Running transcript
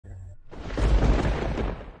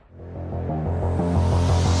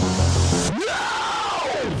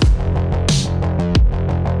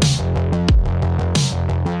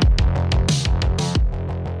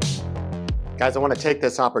Guys, I want to take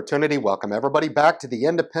this opportunity, welcome everybody back to the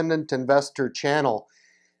Independent Investor channel.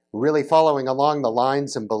 Really following along the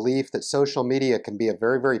lines and belief that social media can be a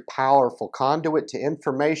very, very powerful conduit to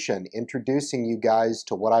information, introducing you guys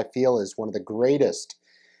to what I feel is one of the greatest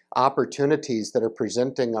opportunities that are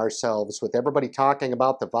presenting ourselves, with everybody talking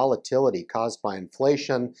about the volatility caused by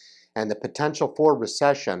inflation and the potential for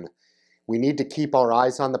recession. We need to keep our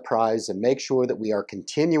eyes on the prize and make sure that we are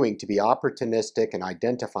continuing to be opportunistic and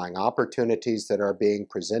identifying opportunities that are being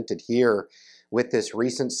presented here with this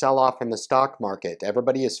recent sell-off in the stock market.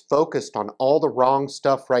 Everybody is focused on all the wrong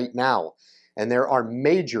stuff right now, and there are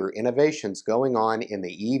major innovations going on in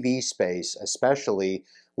the EV space, especially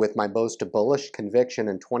with my most bullish conviction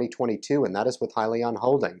in 2022, and that is with Hyliion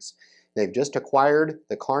Holdings. They've just acquired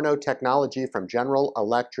the KARNO technology from General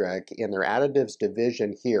Electric in their additives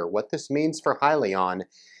division here. What this means for Hyliion,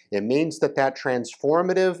 it means that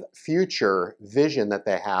transformative future vision that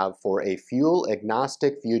they have for a fuel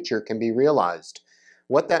agnostic future can be realized.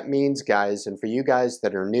 What that means, guys, and for you guys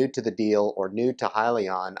that are new to the deal or new to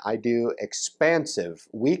Hyliion, I do expansive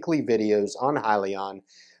weekly videos on Hyliion.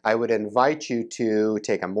 I would invite you to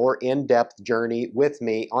take a more in-depth journey with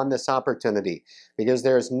me on this opportunity, because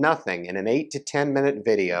there's nothing in an 8 to 10 minute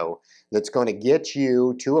video that's going to get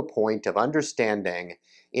you to a point of understanding,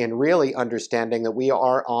 in really understanding that we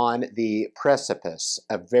are on the precipice,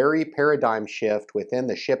 a very paradigm shift within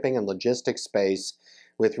the shipping and logistics space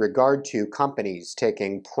with regard to companies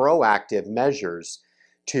taking proactive measures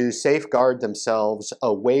to safeguard themselves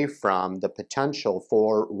away from the potential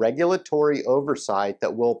for regulatory oversight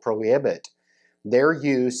that will prohibit their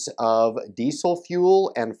use of diesel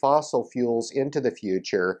fuel and fossil fuels into the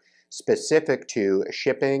future, specific to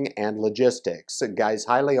shipping and logistics. Guys,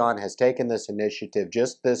 Hyliion has taken this initiative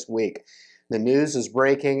just this week. The news is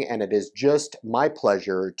breaking, and it is just my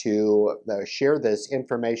pleasure to share this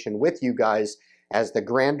information with you guys as the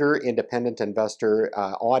grander independent investor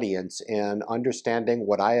audience in understanding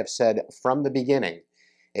what I have said from the beginning.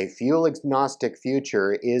 A fuel agnostic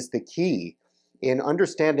future is the key in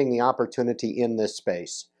understanding the opportunity in this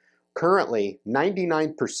space. Currently,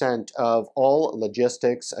 99% of all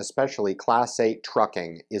logistics, especially Class 8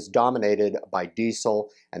 trucking, is dominated by diesel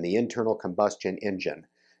and the internal combustion engine.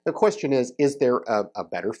 The question is there a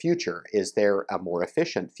better future? Is there a more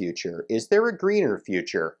efficient future? Is there a greener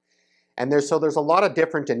future? And there's a lot of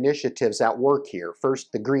different initiatives at work here.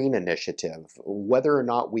 First, the green initiative, whether or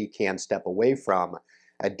not we can step away from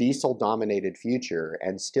a diesel-dominated future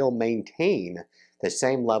and still maintain the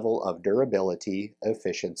same level of durability,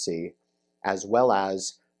 efficiency, as well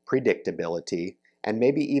as predictability, and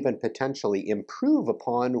maybe even potentially improve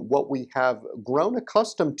upon what we have grown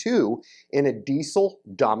accustomed to in a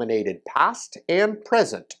diesel-dominated past and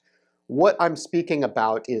present. What I'm speaking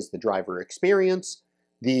about is the driver experience,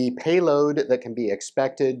 the payload that can be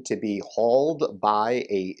expected to be hauled by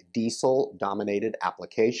a diesel-dominated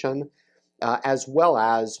application, as well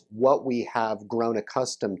as what we have grown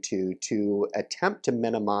accustomed to attempt to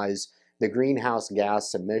minimize the greenhouse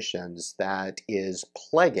gas emissions that is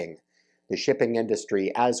plaguing the shipping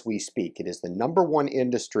industry as we speak. It is the #1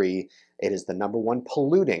 industry, it is the #1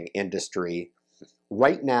 polluting industry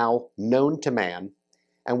right now known to man.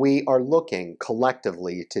 And we are looking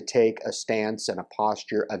collectively to take a stance and a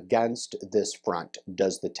posture against this front.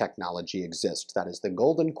 Does the technology exist? That is the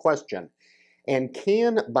golden question. And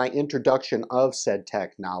can, by introduction of said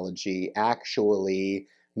technology, actually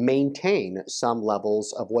maintain some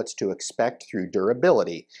levels of what's to expect through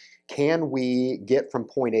durability? Can we get from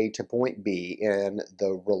point A to point B in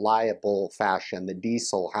the reliable fashion that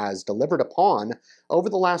diesel has delivered upon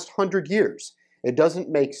over the last 100 years? It doesn't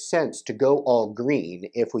make sense to go all green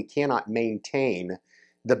if we cannot maintain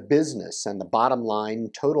the business and the bottom line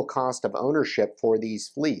total cost of ownership for these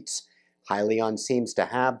fleets. Hyliion seems to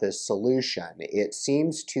have this solution. It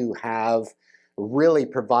seems to have really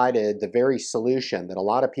provided the very solution that a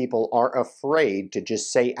lot of people are afraid to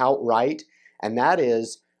just say outright, and that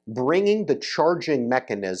is bringing the charging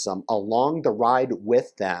mechanism along the ride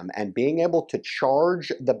with them and being able to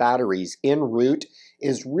charge the batteries en route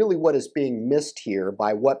is really what is being missed here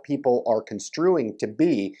by what people are construing to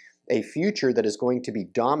be a future that is going to be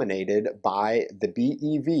dominated by the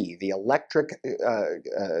BEV, the electric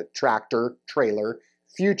tractor trailer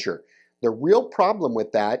future. The real problem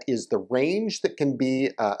with that is the range that can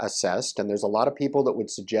be assessed, and there's a lot of people that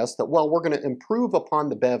would suggest that, well, we're going to improve upon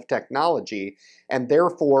the BEV technology, and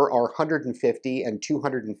therefore our 150 and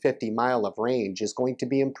 250 mile of range is going to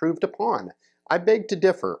be improved upon. I beg to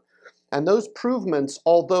differ. And those improvements,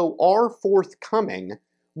 although are forthcoming,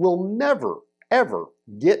 will never, ever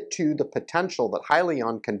get to the potential that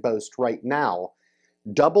Hyliion can boast right now.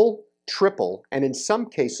 Double triple, and in some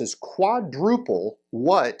cases quadruple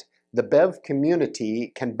what the BEV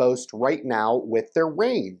community can boast right now with their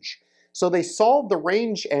range. So they solve the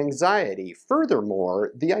range anxiety.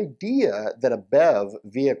 Furthermore, the idea that a BEV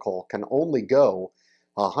vehicle can only go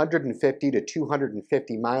 150 to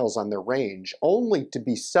 250 miles on their range, only to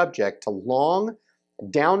be subject to long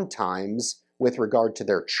downtimes with regard to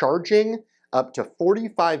their charging, up to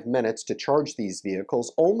 45 minutes to charge these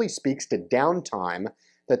vehicles, only speaks to downtime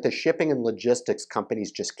that the shipping and logistics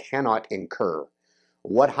companies just cannot incur.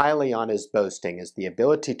 What Hyliion is boasting is the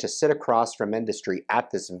ability to sit across from industry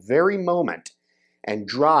at this very moment and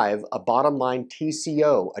drive a bottom line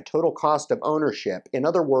TCO, a total cost of ownership. In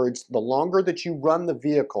other words, the longer that you run the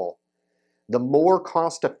vehicle, the more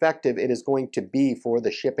cost effective it is going to be for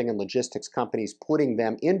the shipping and logistics companies, putting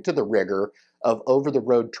them into the rigor of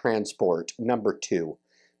over-the-road transport. Number two,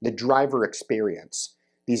 the driver experience.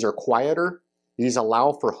 These are quieter. These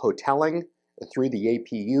allow for hoteling through the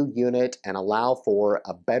APU unit and allow for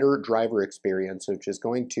a better driver experience, which is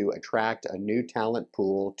going to attract a new talent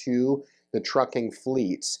pool to the trucking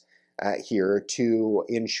fleets here to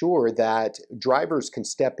ensure that drivers can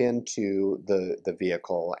step into the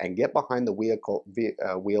vehicle and get behind the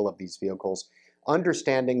wheel of these vehicles,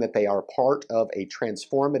 understanding that they are part of a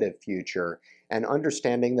transformative future and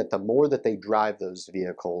understanding that the more that they drive those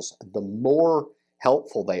vehicles, the more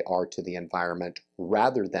helpful they are to the environment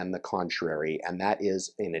rather than the contrary. And that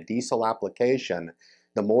is, in a diesel application,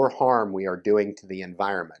 the more harm we are doing to the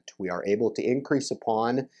environment. We are able to increase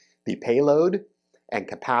upon the payload and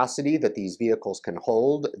capacity that these vehicles can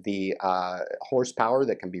hold, the horsepower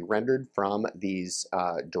that can be rendered from these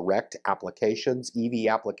direct applications,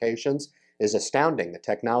 EV applications, is astounding. The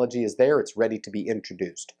technology is there, it's ready to be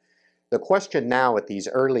introduced. The question now at these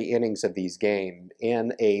early innings of these games,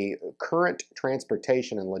 in a current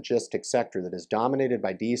transportation and logistics sector that is dominated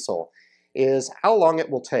by diesel, is how long it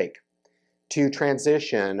will take to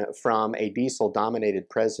transition from a diesel-dominated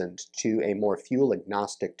present to a more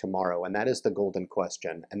fuel-agnostic tomorrow. And that is the golden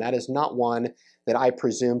question. And that is not one that I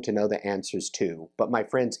presume to know the answers to. But my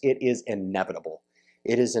friends, it is inevitable.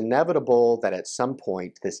 It is inevitable that at some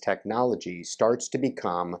point this technology starts to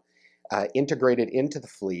become integrated into the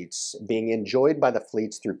fleets, being enjoyed by the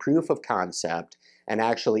fleets through proof of concept, and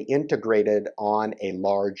actually integrated on a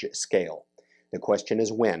large scale. The question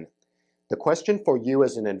is when. The question for you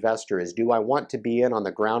as an investor is, do I want to be in on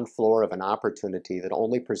the ground floor of an opportunity that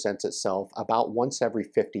only presents itself about once every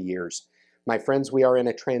 50 years? My friends, we are in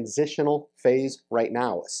a transitional phase right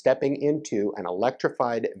now, stepping into an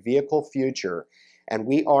electrified vehicle future, and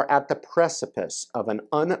we are at the precipice of an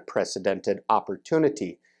unprecedented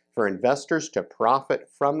opportunity for investors to profit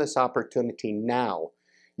from this opportunity now.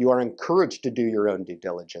 You are encouraged to do your own due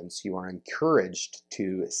diligence. You are encouraged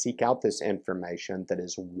to seek out this information that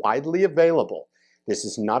is widely available. This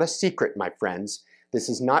is not a secret, my friends. This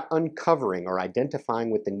is not uncovering or identifying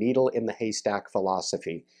with the needle in the haystack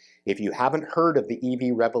philosophy. If you haven't heard of the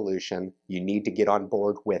EV revolution, you need to get on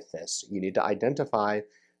board with this. You need to identify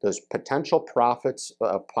those potential pockets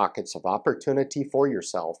of opportunity for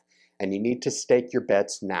yourself, and you need to stake your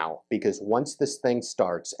bets now, because once this thing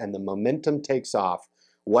starts and the momentum takes off,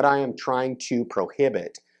 what I am trying to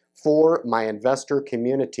prohibit for my investor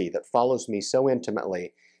community that follows me so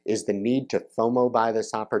intimately is the need to FOMO buy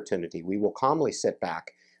this opportunity. We will calmly sit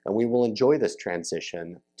back and we will enjoy this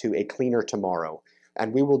transition to a cleaner tomorrow.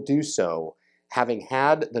 And we will do so having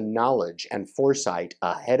had the knowledge and foresight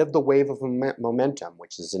ahead of the wave of momentum,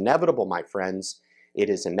 which is inevitable, my friends. It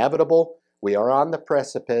is inevitable. We are on the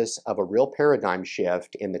precipice of a real paradigm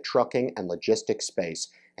shift in the trucking and logistics space,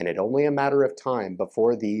 and it's only a matter of time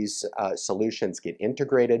before these solutions get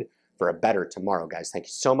integrated for a better tomorrow, guys. Thank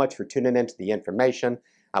you so much for tuning into the information.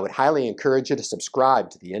 I would highly encourage you to subscribe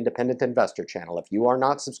to the Independent Investor channel. If you are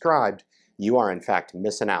not subscribed, you are in fact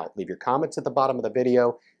missing out. Leave your comments at the bottom of the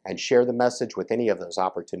video and share the message with any of those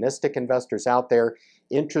opportunistic investors out there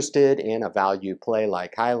interested in a value play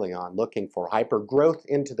like Hyliion, looking for hyper growth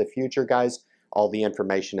into the future, guys. All the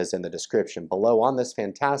information is in the description below on this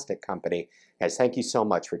fantastic company. Guys, thank you so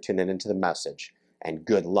much for tuning into the message, and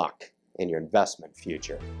good luck in your investment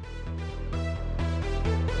future.